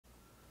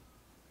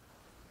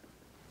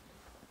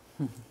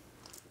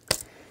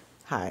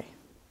Hi,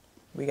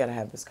 we got to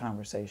have this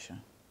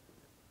conversation.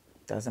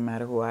 Doesn't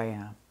matter who I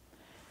am.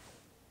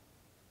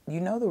 You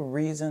know the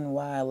reason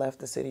why I left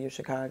the city of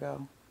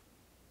Chicago?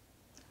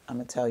 I'm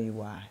going to tell you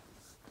why.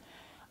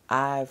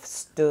 I've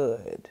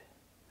stood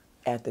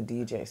at the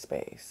DJ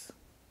space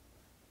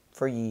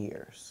for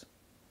years.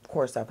 Of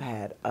course, I've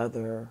had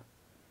other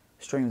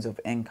streams of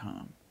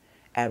income.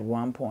 At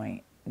one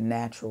point,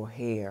 natural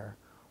hair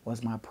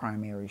was my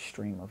primary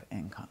stream of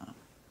income.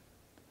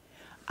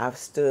 I've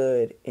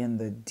stood in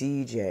the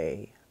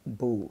DJ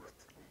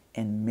booth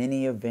in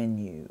many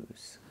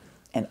venues,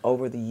 and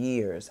over the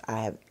years, I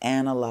have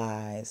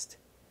analyzed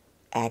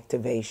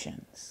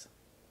activations.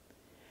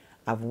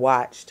 I've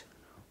watched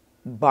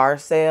bar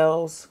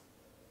sales.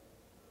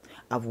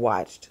 I've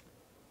watched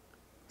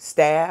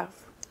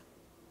staff.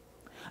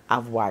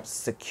 I've watched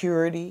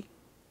security.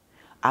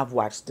 I've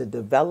watched the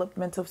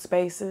development of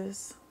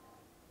spaces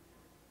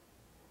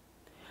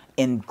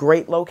in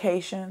great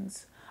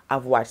locations.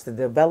 I've watched the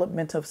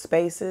development of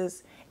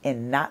spaces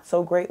in not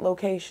so great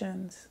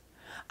locations.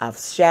 I've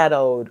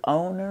shadowed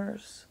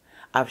owners.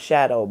 I've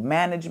shadowed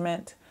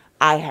management.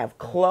 I have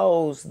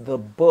closed the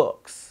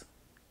books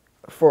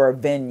for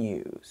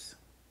venues.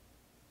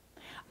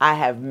 I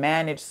have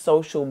managed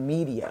social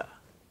media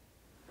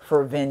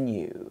for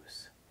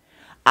venues.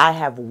 I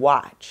have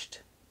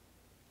watched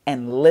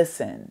and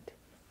listened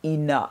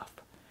enough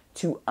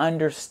to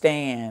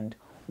understand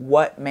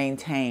what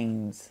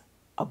maintains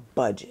a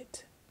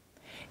budget.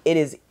 It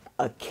is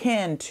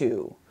akin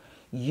to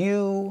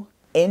you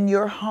in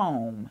your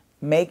home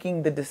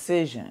making the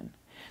decision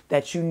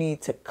that you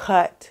need to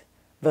cut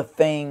the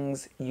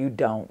things you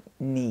don't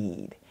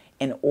need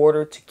in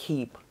order to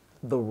keep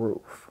the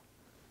roof.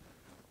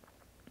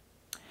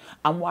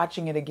 I'm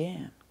watching it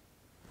again.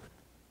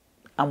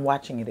 I'm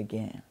watching it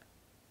again.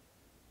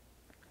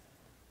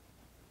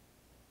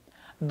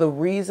 The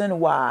reason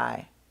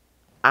why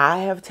I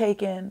have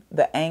taken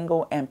the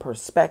angle and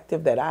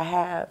perspective that I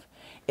have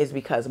is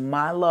because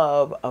my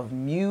love of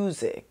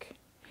music,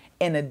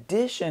 in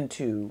addition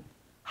to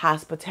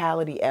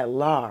hospitality at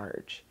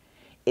large,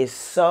 is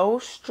so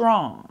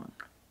strong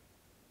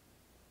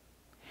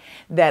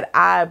that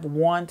I've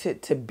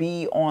wanted to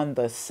be on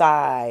the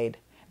side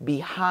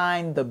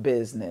behind the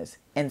business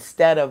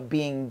instead of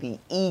being the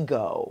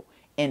ego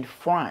in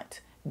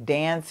front,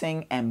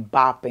 dancing and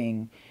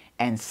bopping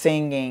and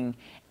singing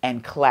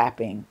and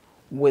clapping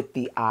with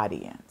the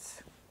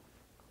audience.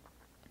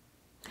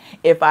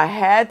 If I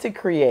had to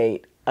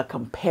create a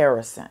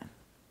comparison,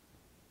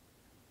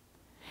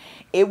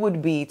 it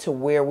would be to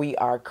where we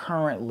are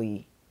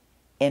currently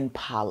in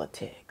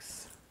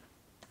politics.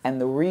 And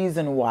the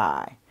reason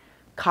why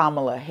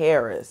Kamala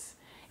Harris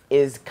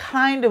is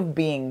kind of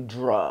being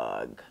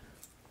drugged.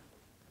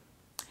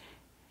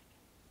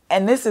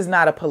 And this is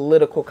not a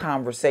political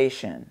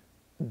conversation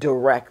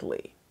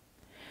directly.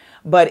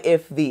 But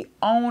if the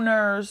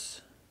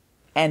owners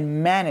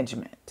and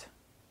management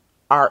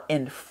are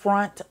in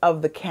front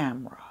of the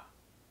camera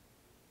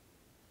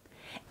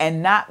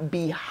and not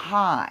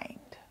behind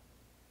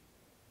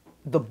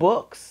the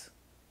books,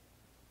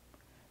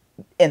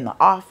 in the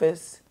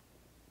office,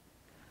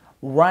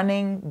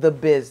 running the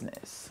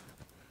business,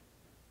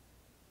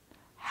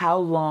 how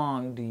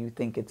long do you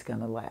think it's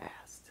going to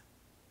last?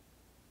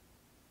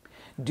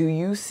 Do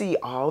you see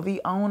all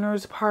the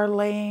owners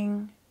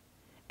parlaying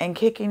and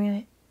kicking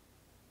it?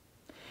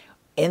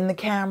 In the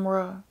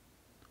camera,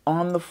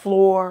 on the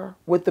floor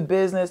with the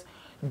business?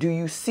 Do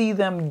you see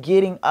them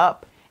getting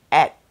up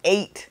at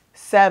 8,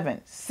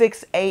 7,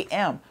 6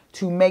 a.m.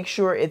 to make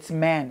sure it's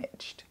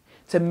managed,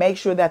 to make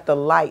sure that the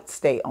lights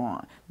stay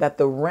on, that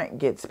the rent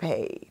gets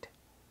paid,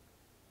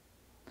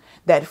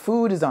 that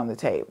food is on the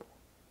table?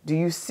 Do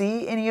you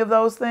see any of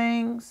those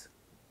things?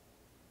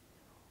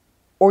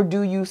 Or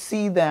do you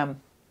see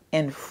them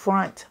in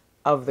front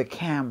of the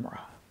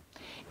camera?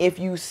 If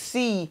you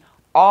see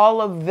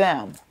all of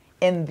them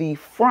in the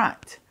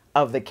front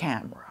of the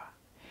camera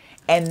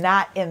and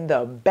not in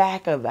the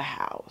back of the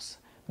house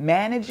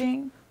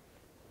managing,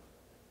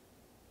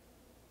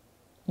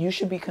 you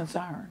should be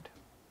concerned.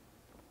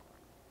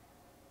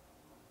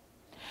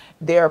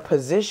 There are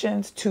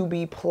positions to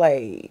be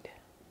played.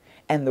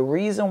 And the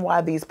reason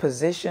why these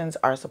positions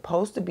are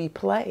supposed to be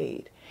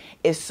played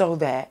is so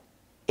that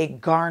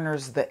it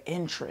garners the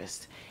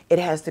interest. It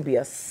has to be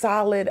a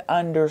solid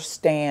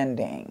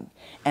understanding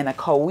and a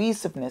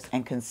cohesiveness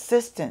and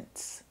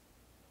consistency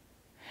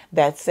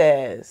that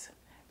says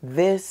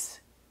this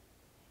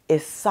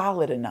is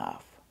solid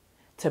enough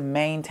to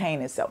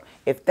maintain itself.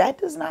 If that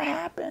does not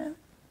happen,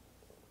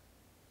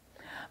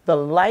 the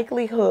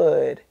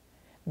likelihood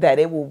that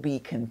it will be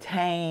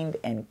contained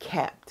and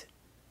kept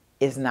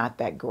is not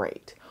that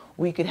great.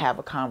 We could have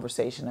a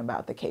conversation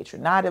about the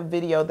Kaytranada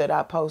video that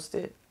I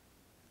posted.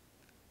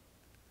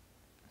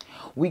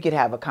 We could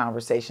have a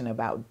conversation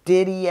about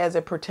Diddy as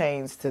it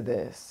pertains to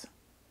this.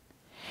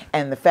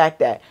 And the fact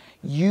that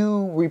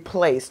you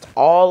replaced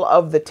all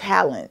of the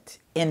talent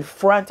in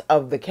front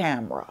of the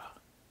camera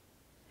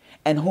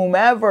And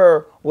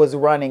whomever was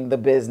running the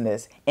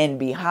business in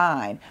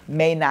behind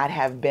may not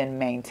have been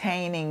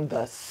maintaining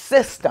the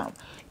system.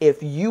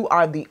 If you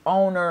are the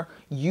owner,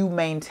 you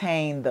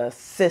maintain the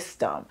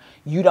system.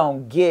 You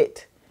don't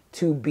get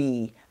to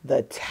be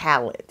the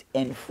talent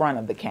in front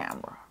of the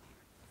camera.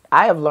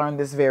 I have learned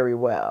this very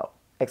well,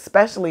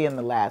 especially in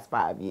the last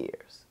 5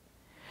 years.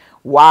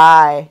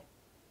 Why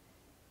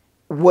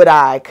would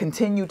I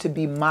continue to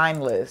be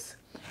mindless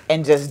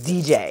and just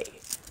DJ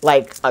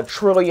like a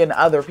trillion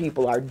other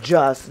people are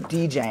just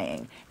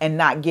DJing and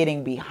not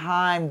getting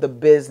behind the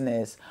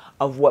business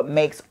of what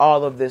makes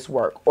all of this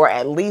work, or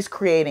at least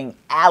creating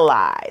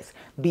allies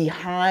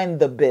behind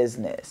the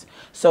business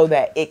so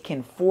that it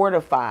can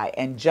fortify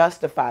and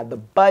justify the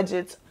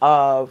budgets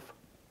of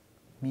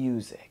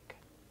music?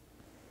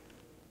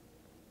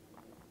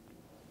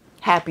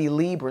 Happy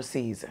Libra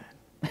season.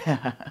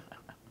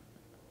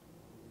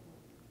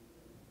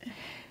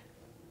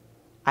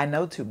 I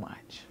know too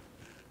much.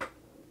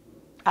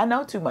 I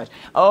know too much.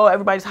 Oh,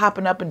 everybody's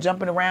hopping up and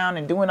jumping around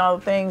and doing all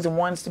the things and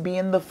wants to be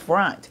in the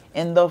front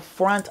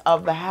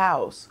of the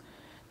house.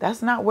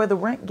 That's not where the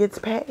rent gets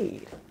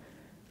paid.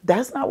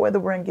 That's not where the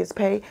rent gets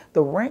paid.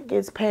 The rent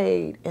gets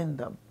paid in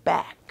the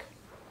back.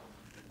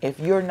 If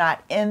you're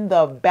not in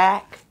the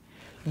back,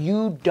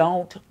 you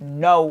don't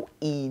know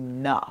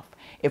enough.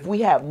 If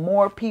we have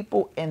more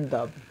people in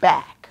the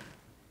back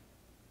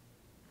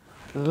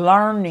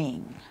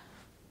learning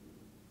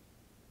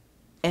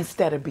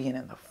instead of being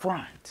in the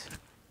front,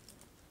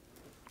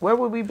 where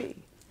would we be?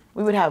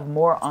 We would have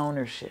more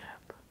ownership.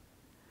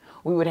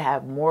 We would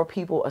have more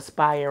people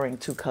aspiring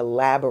to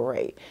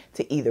collaborate,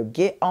 to either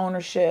get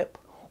ownership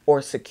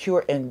or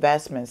secure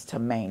investments to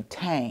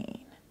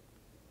maintain.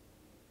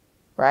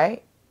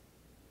 Right?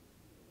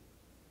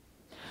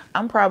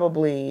 I'm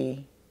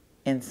probably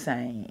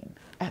insane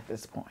at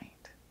this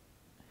point,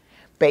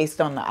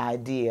 based on the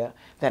idea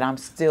that I'm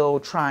still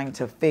trying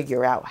to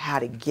figure out how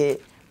to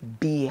get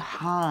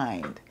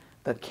behind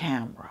the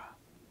camera.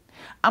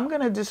 I'm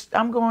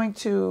going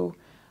to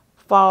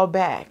fall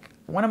back.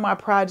 One of my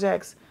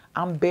projects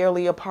I'm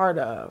barely a part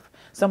of.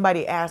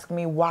 Somebody asked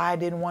me why I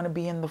didn't want to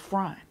be in the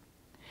front.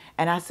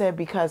 And I said,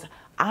 because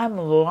I'm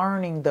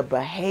learning the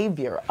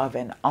behavior of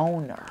an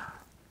owner,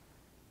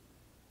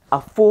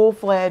 a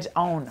full-fledged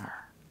owner.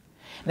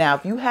 Now,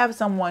 if you have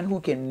someone who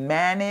can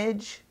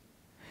manage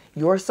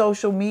your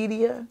social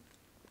media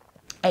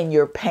and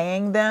you're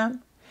paying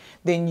them,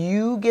 then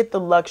you get the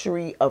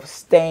luxury of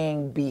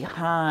staying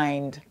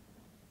behind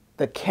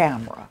the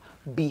camera,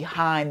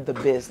 behind the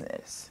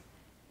business.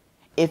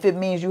 If it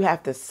means you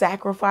have to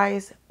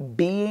sacrifice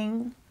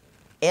being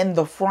in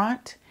the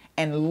front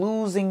and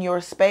losing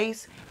your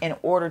space in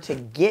order to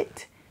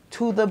get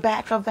to the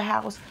back of the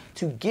house,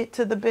 to get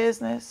to the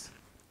business,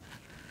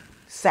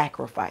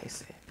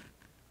 sacrifice it.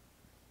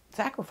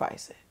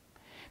 Sacrifice it.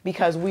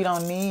 Because we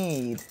don't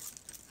need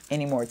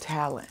any more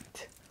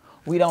talent.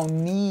 We don't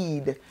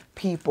need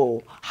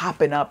people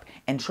hopping up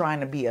and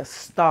trying to be a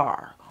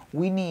star.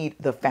 We need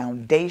the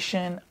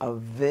foundation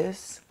of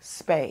this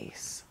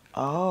space,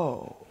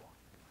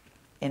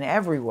 in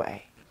every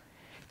way,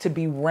 to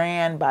be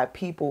ran by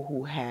people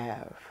who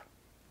have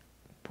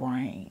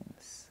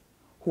brains,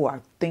 who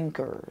are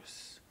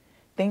thinkers.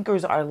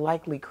 Thinkers are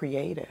likely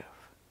creative.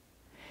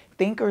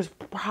 Thinkers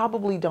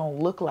probably don't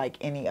look like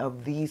any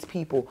of these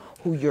people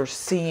who you're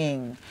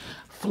seeing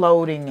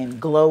floating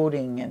and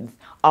gloating and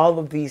all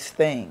of these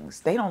things.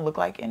 They don't look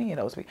like any of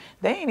those people.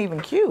 They ain't even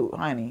cute,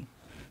 honey.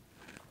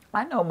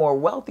 I know more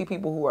wealthy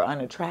people who are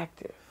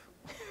unattractive.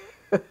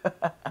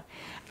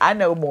 I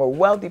know more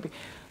wealthy people.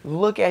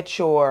 Look at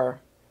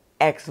your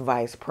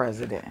ex-vice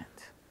president.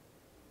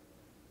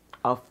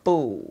 A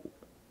fool.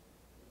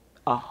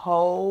 A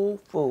whole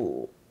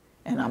fool.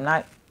 And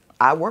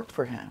I worked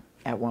for him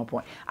at one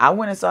point. I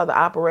went and saw the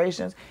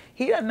operations.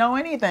 He doesn't know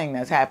anything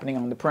that's happening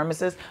on the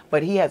premises,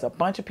 but he has a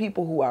bunch of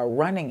people who are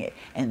running it.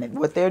 And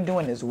what they're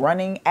doing is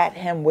running at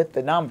him with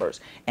the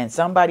numbers. And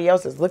somebody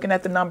else is looking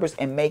at the numbers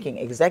and making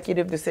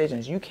executive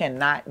decisions. You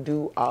cannot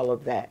do all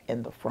of that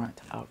in the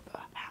front of the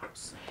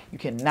house. You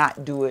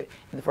cannot do it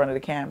in the front of the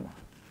camera.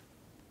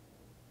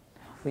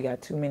 We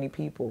got too many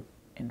people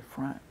in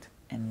front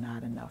and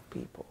not enough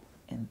people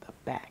in the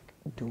back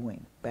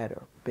doing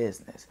better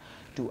business.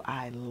 Do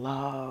I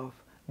love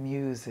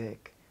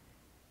music?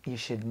 You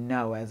should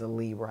know, as a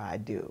Libra, I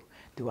do.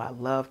 Do I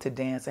love to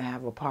dance and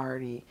have a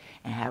party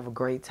and have a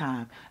great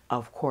time?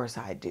 Of course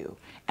I do.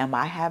 Am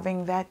I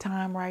having that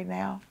time right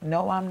now?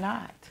 No, I'm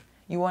not.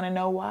 You want to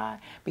know why?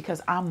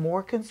 Because I'm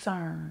more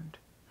concerned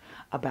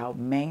about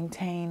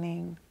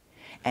maintaining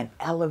and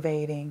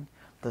elevating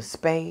the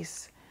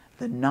space,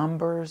 the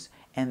numbers,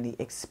 and the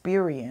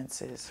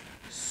experiences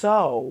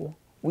so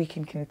we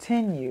can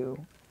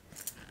continue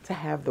to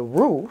have the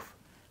roof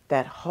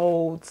that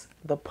holds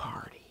the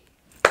party.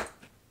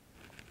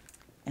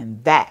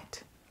 And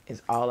that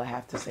is all I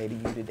have to say to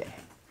you today.